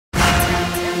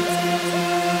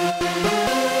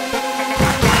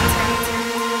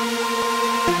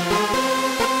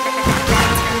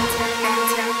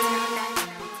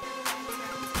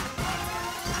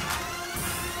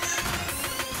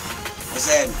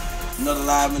Another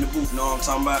live in the booth, know what I'm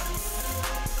talking about?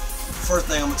 First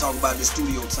thing I'm gonna talk about is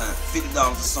studio time. $50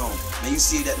 a song. Man, you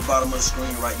see it at the bottom of the screen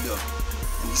right there.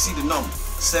 And you see the number,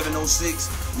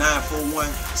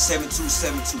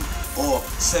 706-941-7272 or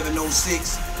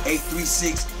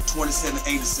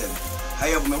 706-836-2787.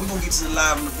 However, man, we're gonna get to the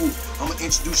live in the booth. I'm gonna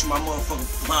introduce you my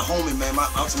homie, man, my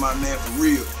ultimate man for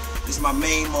real. This is my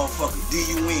main motherfucker,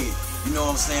 D.U.N. You know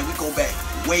what I'm saying? We go back,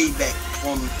 way back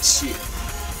from shit.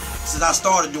 Since I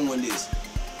started doing this.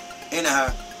 Anyhow,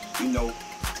 you know,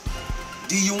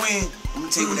 D.U.N., I'm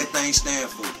gonna tell you what that thing stand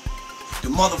for.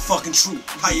 The motherfucking truth.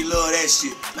 How you love that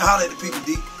shit. Now holla at the people,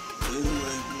 D. Anyway,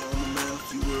 you know, I'm a man, a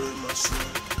few words myself.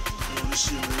 You know, this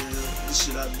shit real. This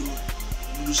shit I do.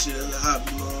 I do this shit as a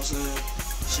hobby, you know what I'm saying?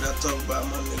 Shit I talk about,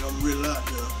 my nigga, I'm really out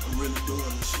there. I'm really doing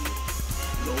this shit.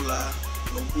 No lie,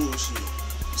 no bullshit.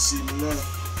 You see me now?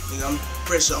 Nigga, I'm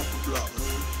fresh off the block,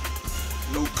 man.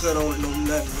 No cut on it, no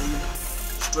nothing, man.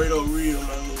 Straight up real,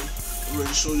 my nigga. I'm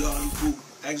ready to show y'all in the booth.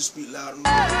 I can speak loud and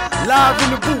real. Live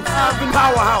in the booth,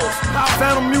 powerhouse,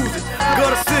 Phantom Music,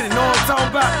 Gutter City, know what I'm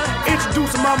talking about?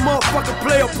 Introducing my motherfucking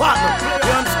player partner.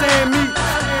 You understand me?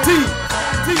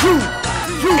 D.U.N.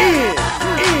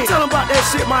 Tell them about that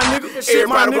shit, my nigga.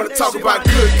 Everybody wanna talk about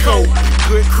good coke,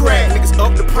 good crack. Niggas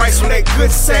up the price on that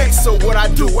good sack. So what I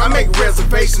do, I make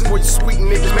reservations where you sweet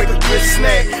niggas make a good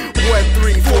snack.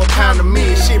 1-3 for a pound of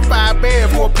meat, shit 5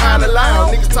 band for a pound of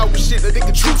lime. Niggas talking shit that they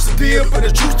can truce the deal, but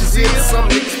the truth is in it. Some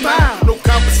niggas foul, no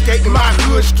confiscating my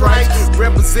hood stripes.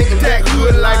 Representing that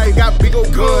hood life. They got big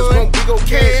old guns, want big old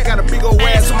cash, got a big old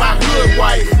ass on my hood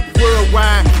wife.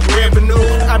 Worldwide revenue,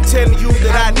 I'm telling you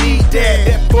that I need that.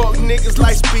 That fuck niggas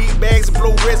like speed bags and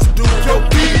blow residue, yo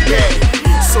beat that.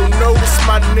 So notice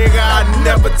my nigga, I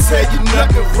never tell you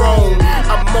nothing wrong.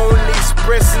 I'm only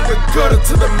expressing the gutter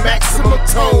to the maximum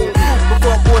tone.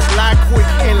 Before boys lie quick,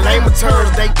 in layman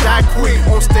terms they die quick.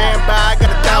 On standby, I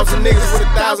got 1,000 niggas with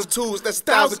 1,000 tools, that's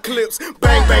 1,000 clips.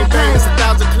 Bang, bang, bang, that's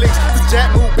 1,000 clicks. This jack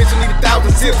move, bitch, I need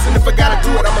 1,000 zips. And if I gotta do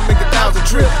it, I'ma make 1,000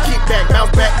 trips. Kick back, bounce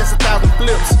back, that's 1,000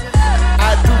 flips.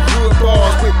 I do good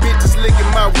bars with bitches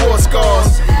licking my war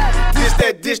scars. This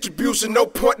that distribution, no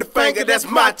point the finger, that's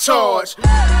my charge.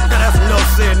 Now that's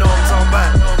enough said, know what I'm talking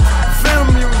about?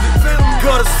 Phantom Music,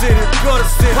 Gutter City,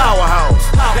 powerhouse.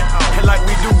 And like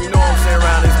we do, you know what I'm saying,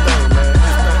 around this thing, man.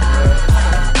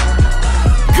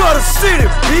 Gutter City,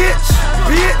 bitch.